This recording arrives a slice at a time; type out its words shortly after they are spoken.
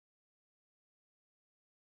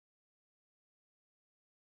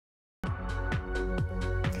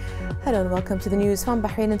Hello and welcome to the news from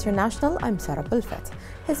Bahrain International. I'm Sarah Bulfet.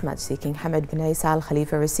 His Majesty King Hamad bin Isa Al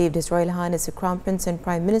Khalifa received His Royal Highness the Crown Prince and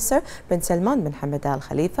Prime Minister Prince Salman bin Hamad Al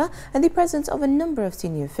Khalifa and the presence of a number of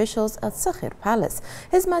senior officials at Sakhir Palace.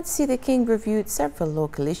 His Majesty the King reviewed several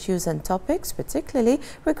local issues and topics, particularly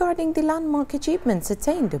regarding the landmark achievements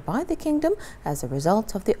attained by the kingdom as a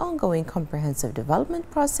result of the ongoing comprehensive development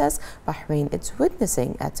process Bahrain is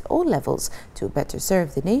witnessing at all levels to better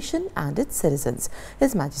serve the nation and its citizens.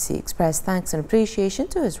 His Majesty expressed thanks and appreciation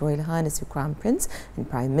to His Royal Highness the Crown Prince and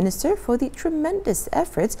Prime Minister for the tremendous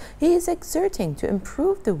efforts he is exerting to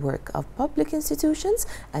improve the work of public institutions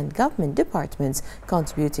and government departments,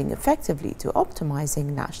 contributing effectively to optimizing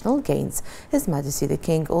national gains. His Majesty the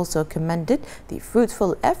King also commended the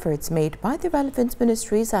fruitful efforts made by the relevant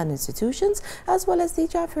ministries and institutions, as well as the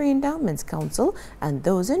Jaffery Endowments Council and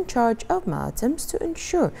those in charge of Ma'atims to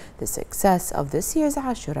ensure the success of this year's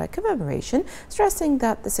Ashura commemoration, stressing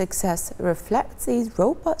that the success reflects a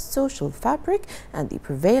robust social fabric and the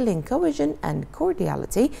prevailing cohesion and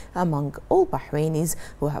cordiality among all Bahrainis,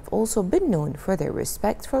 who have also been known for their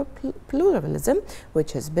respect for pluralism,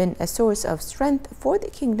 which has been a source of strength for the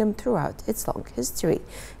kingdom throughout its long history.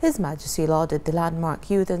 His Majesty lauded the landmark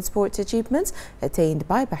youth and sports achievements attained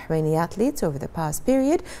by Bahraini athletes over the past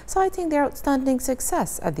period, citing their outstanding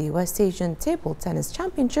success at the West Asian Table Tennis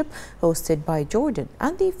Championship hosted by Jordan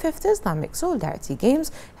and the 5th Islamic Solidarity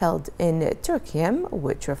Games held in Turkey,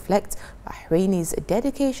 which reflects Bahraini's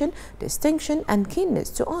dedication, distinction and keenness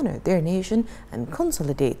to honor their nation and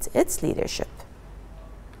consolidate its leadership.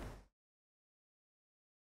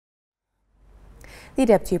 The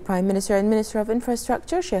Deputy Prime Minister and Minister of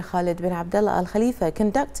Infrastructure, Sheikh Khalid bin Abdullah Al Khalifa,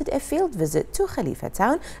 conducted a field visit to Khalifa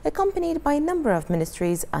Town, accompanied by a number of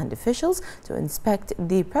ministries and officials, to inspect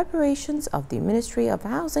the preparations of the Ministry of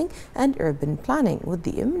Housing and Urban Planning, with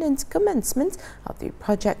the imminent commencement of the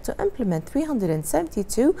project to implement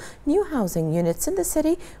 372 new housing units in the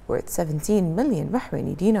city worth 17 million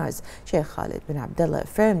Bahraini dinars. Sheikh Khalid bin Abdullah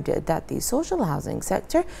affirmed that the social housing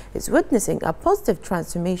sector is witnessing a positive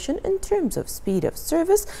transformation in terms of speed of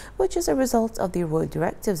service, which is a result of the royal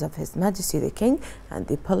directives of His Majesty the King and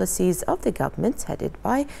the policies of the government headed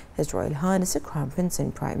by His Royal Highness the Crown Prince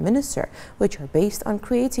and Prime Minister, which are based on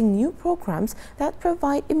creating new programs that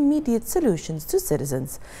provide immediate solutions to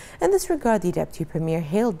citizens. In this regard, the Deputy Premier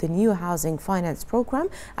hailed the new housing finance program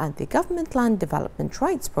and the government land development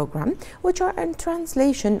rights program, which are a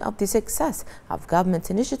translation of the success of government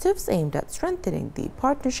initiatives aimed at strengthening the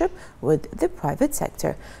partnership with the private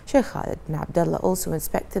sector. Sheikh Khalid bin Abdullah also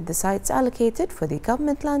inspected the sites allocated for the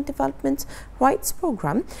government land development rights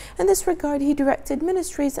program. In this regard, he directed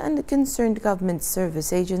ministries and concerned government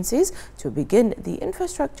service agencies to begin the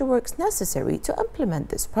infrastructure works necessary to implement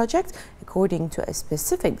this project according to a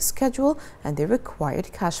specific schedule and the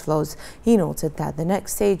required cash flows. He noted that the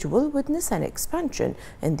next stage will witness an expansion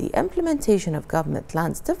in the implementation of government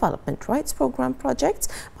lands development rights program projects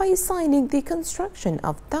by assigning the construction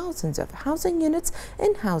of thousands of housing units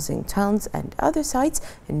in housing towns and other sites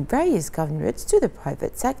in various governorates to the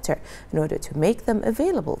private sector in order to make them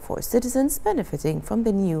available for citizens benefiting from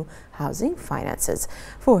the new housing finances.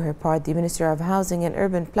 For her part, the Minister of Housing and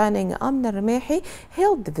Urban Planning, Amna Ramehi,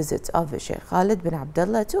 hailed the visit of Sheikh Khalid bin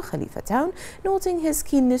Abdullah to Khalifa Town, noting his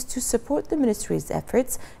keenness to support the ministry's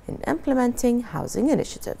efforts in implementing housing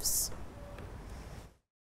initiatives.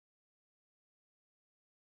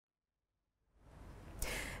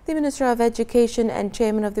 The Minister of Education and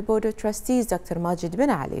Chairman of the Board of Trustees, Dr. Majid bin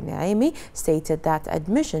Ali Naimi, stated that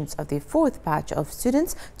admissions of the 4th batch of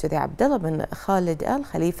students to the Abdullah bin Khalid Al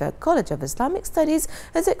Khalifa College of Islamic Studies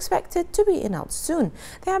is expected to be announced soon.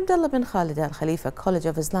 The Abdullah bin Khalid Al Khalifa College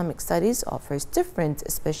of Islamic Studies offers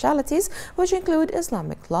different specialities, which include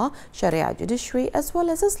Islamic law, Sharia judiciary, as well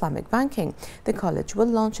as Islamic banking. The college will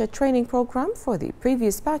launch a training program for the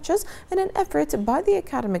previous batches in an effort by the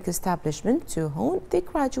academic establishment to hone the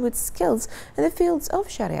graduate skills in the fields of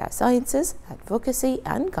Sharia sciences, advocacy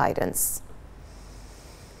and guidance.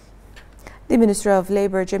 The Minister of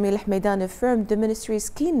Labour, Jamil Ahmedan, affirmed the ministry's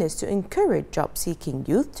keenness to encourage job-seeking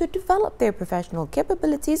youth to develop their professional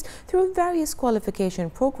capabilities through various qualification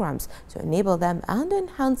programs to enable them and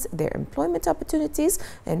enhance their employment opportunities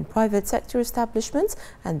in private sector establishments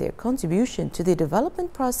and their contribution to the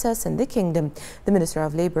development process in the kingdom. The Minister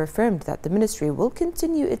of Labour affirmed that the ministry will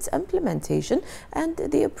continue its implementation and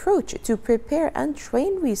the approach to prepare and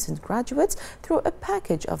train recent graduates through a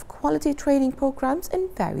package of quality training programs in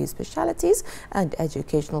various specialities and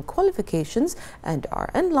educational qualifications and are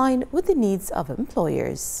in line with the needs of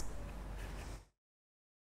employers.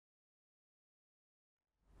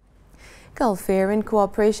 Gulf Air, in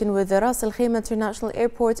cooperation with the Ras Al Khaimah International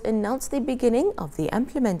Airport, announced the beginning of the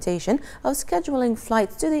implementation of scheduling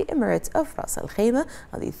flights to the Emirates of Ras Al Khaimah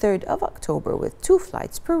on the 3rd of October, with 2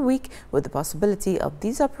 flights per week, with the possibility of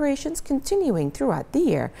these operations continuing throughout the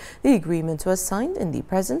year. The agreement was signed in the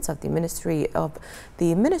presence of the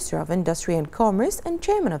Minister of Industry and Commerce and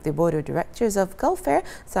Chairman of the Board of Directors of Gulf Air,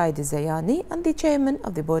 Saeed Zayani, and the Chairman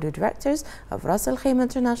of the Board of Directors of Ras Al Khaimah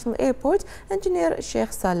International Airport, Engineer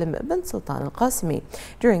Sheikh Salim bin Sultan Al-Qasimi.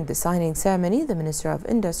 During the signing ceremony, the Minister of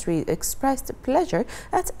Industry expressed pleasure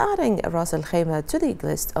at adding Ras Al Khaimah to the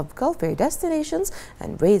list of Gulf Air destinations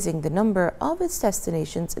and raising the number of its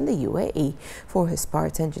destinations in the UAE. For his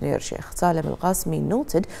part, Engineer Sheikh Salim Al-Qasimi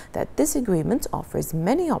noted that this agreement offers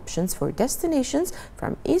many options for destinations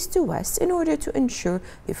from east to west in order to ensure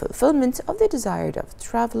the fulfillment of the desire of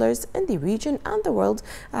travelers in the region and the world,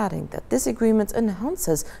 adding that this agreement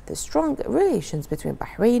enhances the strong relations between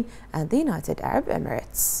Bahrain and the United Arab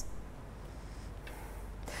Emirates.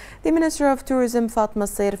 The Minister of Tourism, Fatma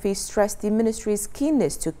Sairfi, stressed the ministry's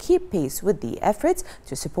keenness to keep pace with the efforts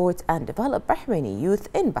to support and develop Bahraini youth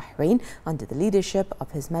in Bahrain under the leadership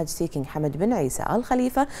of His Majesty King Hamad bin Isa Al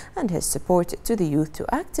Khalifa, and his support to the youth to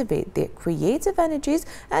activate their creative energies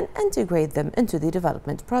and integrate them into the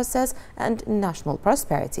development process and national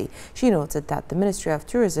prosperity. She noted that the Ministry of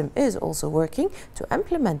Tourism is also working to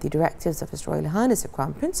implement the directives of His Royal Highness the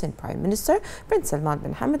Crown Prince and Prime Minister Prince Salman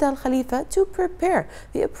bin Hamad Al Khalifa to prepare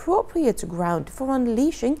the appropriate ground for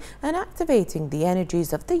unleashing and activating the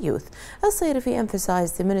energies of the youth. Al-Sairafi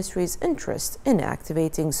emphasized the ministry's interest in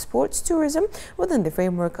activating sports tourism within the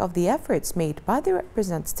framework of the efforts made by the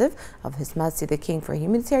representative of His Majesty the King for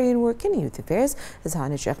Humanitarian Work and Youth Affairs, His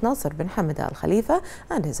Highness Sheikh Nasser bin Hamad Al Khalifa,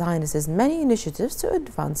 and His Highness's many initiatives to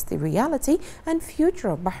advance the reality and future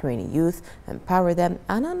of Bahraini youth, empower them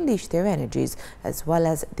and unleash their energies, as well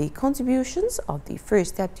as the contributions of the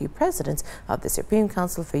First Deputy President of the Supreme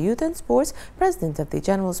Council for Youth and Sports, President of the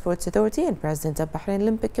General Sports Authority and President of Bahrain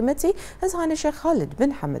Olympic Committee, His Highness Sheikh Khalid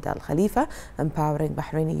bin Hamad Al Khalifa, empowering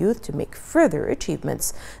Bahraini youth to make further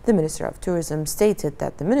achievements. The Minister of Tourism stated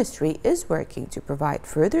that the ministry is working to provide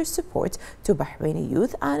further support to Bahraini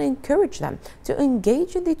youth and encourage them to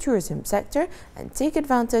engage in the tourism sector and take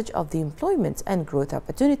advantage of the employment and growth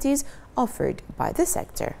opportunities offered by the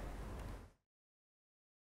sector.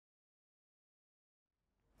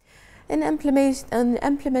 In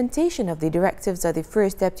implementation of the directives of the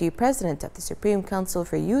First Deputy President of the Supreme Council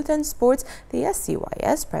for Youth and Sports, the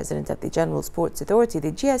SCYS, President of the General Sports Authority,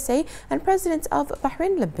 the GSA, and President of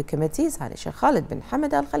Bahrain Olympic Committee, His Highness Sheikh Khalid bin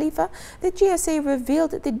Hamad Al Khalifa, the GSA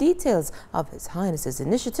revealed the details of His Highness's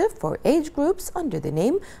initiative for age groups under the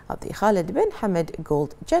name of the Khalid bin Hamad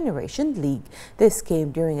Gold Generation League. This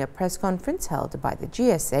came during a press conference held by the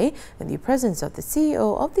GSA in the presence of the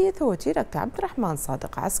CEO of the authority, Dr. Abdurrahman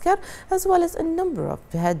Sadiq Askar, as well as a number of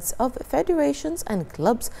heads of federations and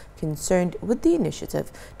clubs concerned with the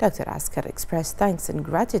initiative. Dr. Askar expressed thanks and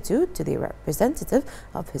gratitude to the representative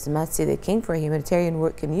of His Majesty the King for Humanitarian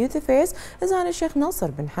Work and Youth Affairs, His Highness Sheikh Nasser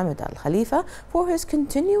bin Hamad Al Khalifa, for his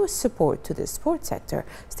continuous support to the sports sector,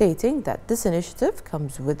 stating that this initiative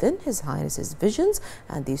comes within His Highness's visions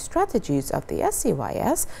and the strategies of the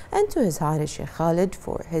SCYS, and to His Highness Sheikh Khalid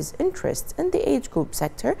for his interest in the age group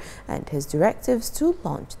sector and his directives to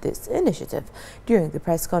launch this initiative. During the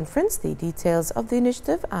press conference, the details of the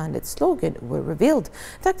initiative and its slogan were revealed.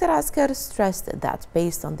 Dr. Askar stressed that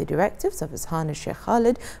based on the directives of His Highness Sheikh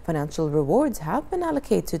Khalid, financial rewards have been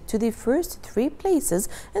allocated to the first 3 places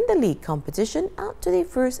in the league competition and to the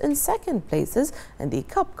first and second places in the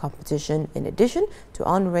cup competition, in addition to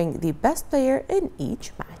honoring the best player in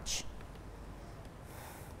each match.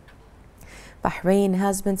 Bahrain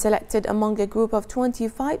has been selected among a group of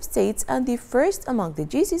 25 states and the first among the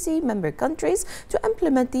GCC member countries to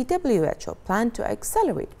implement the WHO plan to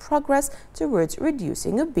accelerate progress towards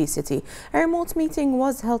reducing obesity. A remote meeting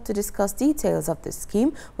was held to discuss details of the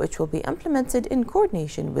scheme, which will be implemented in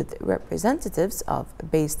coordination with representatives of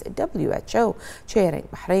based WHO. Chairing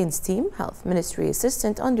Bahrain's team, Health Ministry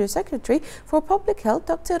Assistant Under Secretary for Public Health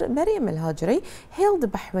Dr. Maryam Al-Hajri hailed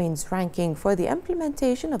Bahrain's ranking for the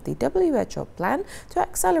implementation of the WHO plan to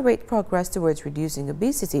accelerate progress towards reducing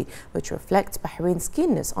obesity, which reflects Bahrain's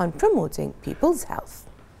keenness on promoting people's health.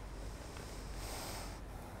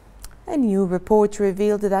 A new report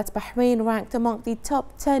revealed that Bahrain ranked among the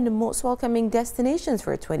top 10 most welcoming destinations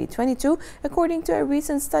for 2022, according to a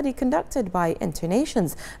recent study conducted by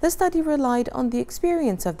Internations. The study relied on the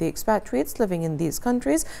experience of the expatriates living in these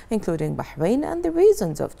countries, including Bahrain, and the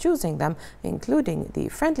reasons of choosing them, including the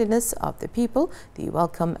friendliness of the people, the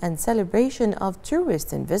welcome and celebration of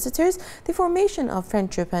tourists and visitors, the formation of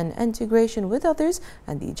friendship and integration with others,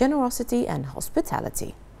 and the generosity and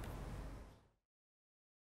hospitality.